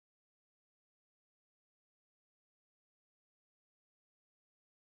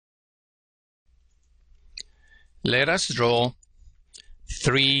Let us draw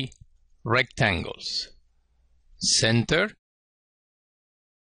 3 rectangles. Center.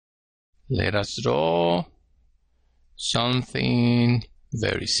 Let us draw something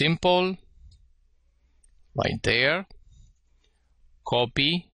very simple. Right there.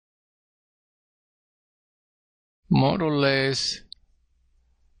 Copy. More or less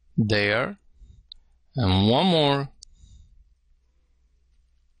there. And one more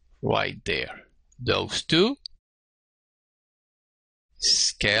right there. Those 2.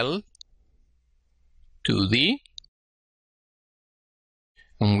 Scale 2D.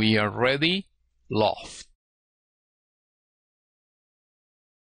 And we are ready. Loft.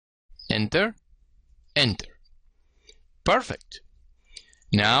 Enter. Enter. Perfect.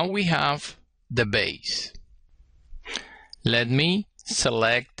 Now we have the base. Let me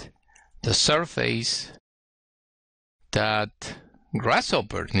select the surface that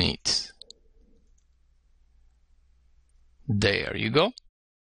Grasshopper needs. There you go.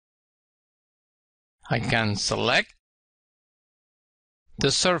 I can select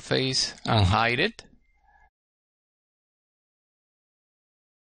the surface and hide it.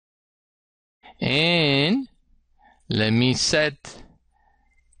 And let me set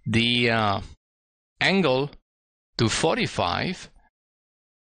the angle to 45.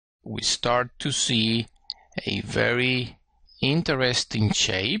 We start to see a very interesting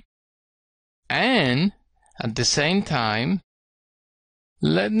shape. And at the same time,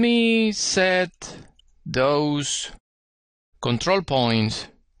 let me set those control points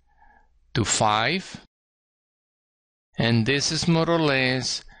to 5. And this is more or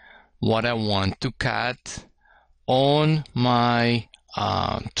less what I want to cut on my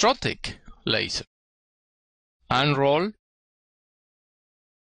TROTEC laser. Unroll.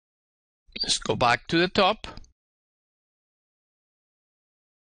 Let's go back to the top.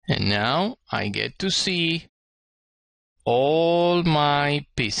 And now I get to see all my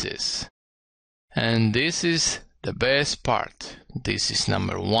pieces. And this is the best part. This is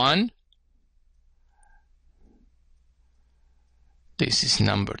number 1. This is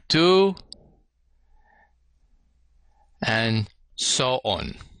number 2. And so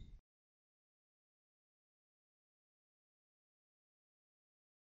on.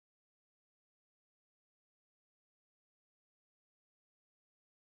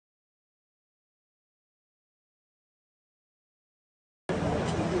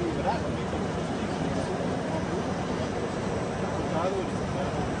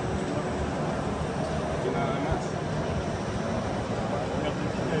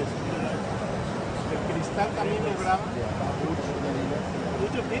 También lograba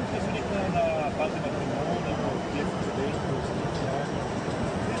mucha gente ahorita en la parte de matrimonio, fiestas de eventos,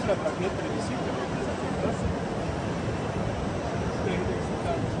 es la tarjeta televisiva de las tiendas. Tem que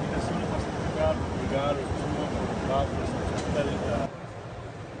estar combinações para certificar, ligar, os dados,